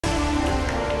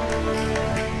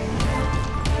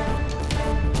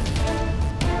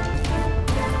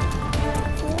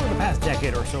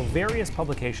decade or so, various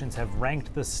publications have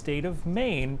ranked the state of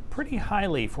Maine pretty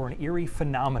highly for an eerie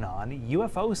phenomenon,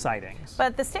 UFO sightings.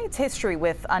 But the state's history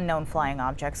with unknown flying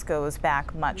objects goes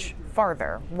back much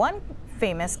farther. One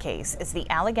famous case is the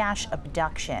Allagash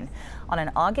abduction. On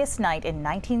an August night in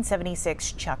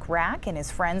 1976, Chuck Rack and his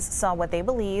friends saw what they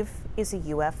believe is a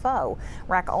UFO.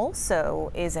 Rack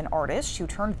also is an artist who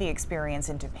turned the experience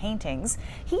into paintings.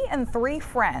 He and three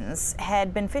friends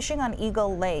had been fishing on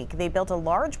Eagle Lake. They built a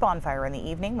large bonfire in the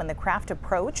evening when the craft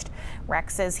approached. Rack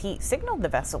says he signaled the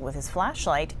vessel with his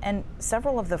flashlight, and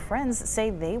several of the friends say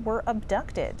they were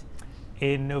abducted.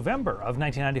 In November of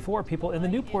 1994, people in the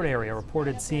Newport area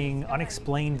reported seeing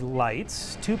unexplained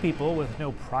lights. Two people with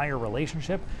no prior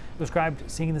relationship described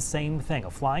seeing the same thing,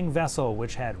 a flying vessel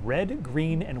which had red,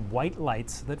 green, and white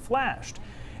lights that flashed.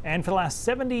 And for the last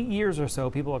 70 years or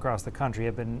so, people across the country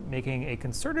have been making a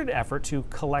concerted effort to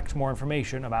collect more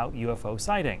information about UFO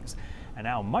sightings. And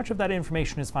now much of that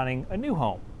information is finding a new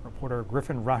home. Reporter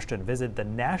Griffin Rushton visited the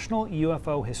National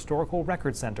UFO Historical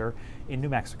Record Center in New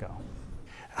Mexico.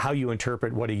 How you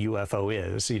interpret what a UFO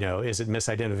is. Is it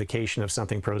misidentification of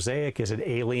something prosaic? Is it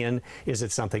alien? Is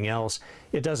it something else?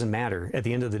 It doesn't matter. At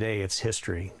the end of the day, it's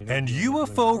history. And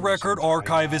UFO record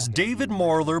archivist David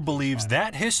Marler believes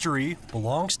that history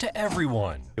belongs to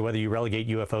everyone. Whether you relegate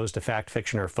UFOs to fact,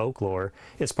 fiction, or folklore,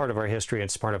 it's part of our history,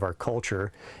 it's part of our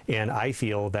culture. And I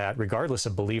feel that regardless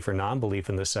of belief or non-belief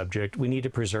in the subject, we need to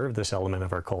preserve this element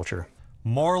of our culture.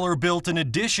 Marler built an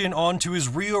addition onto his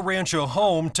Rio Rancho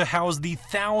home to house the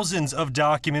thousands of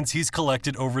documents he's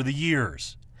collected over the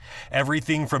years.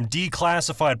 Everything from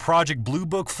declassified Project Blue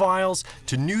Book files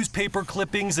to newspaper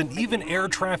clippings and even air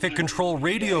traffic control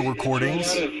radio recordings.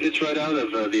 It's right out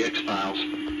of the X-Files.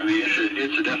 I mean,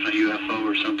 it's a definite UFO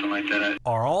or something like that.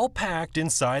 Are all packed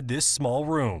inside this small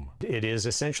room. It is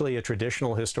essentially a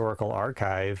traditional historical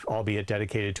archive, albeit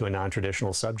dedicated to a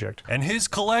non-traditional subject. And his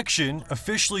collection,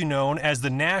 officially known as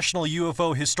the National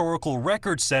UFO Historical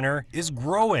Record Center, is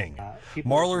growing.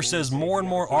 Marler says more and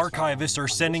more archivists are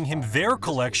sending him their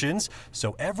collections,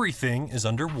 so everything is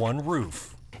under one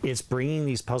roof. It's bringing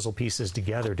these puzzle pieces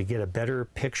together to get a better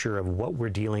picture of what we're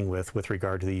dealing with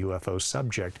regard to the UFO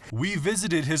subject. We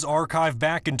visited his archive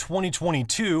back in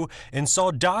 2022 and saw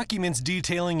documents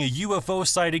detailing a UFO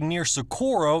sighting near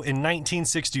Socorro in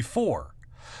 1964.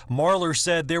 Marler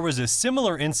said there was a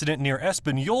similar incident near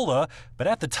Espanola, but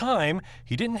at the time,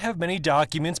 he didn't have many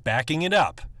documents backing it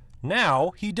up.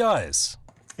 Now he does.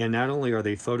 And not only are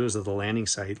they photos of the landing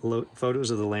site,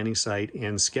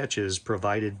 and sketches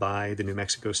provided by the New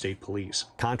Mexico State Police.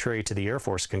 Contrary to the Air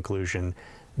Force conclusion,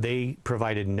 they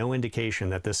provided no indication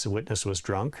that this witness was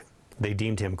drunk. They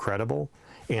deemed him credible,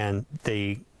 and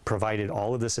they provided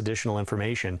all of this additional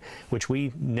information, which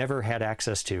we never had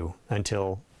access to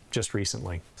until just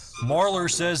recently.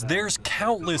 Marler says there's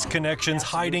countless connections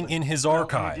hiding in his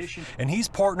archive, and he's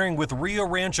partnering with Rio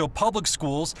Rancho Public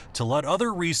Schools to let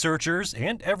other researchers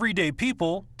and everyday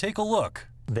people take a look.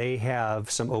 They have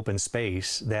some open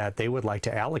space that they would like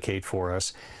to allocate for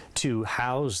us to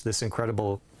house this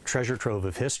incredible treasure trove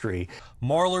of history.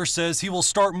 Marler says he will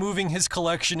start moving his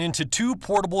collection into 2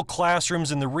 portable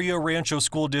classrooms in the Rio Rancho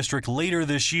School District later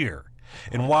this year.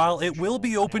 And while it will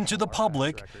be open to the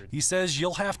public, he says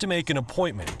you'll have to make an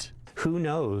appointment. Who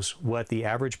knows what the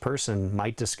average person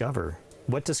might discover?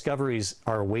 What discoveries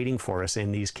are waiting for us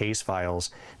in these case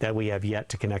files that we have yet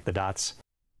to connect the dots?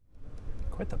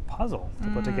 Quite the puzzle to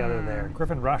put together there.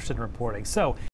 Griffin Rushton reporting. So.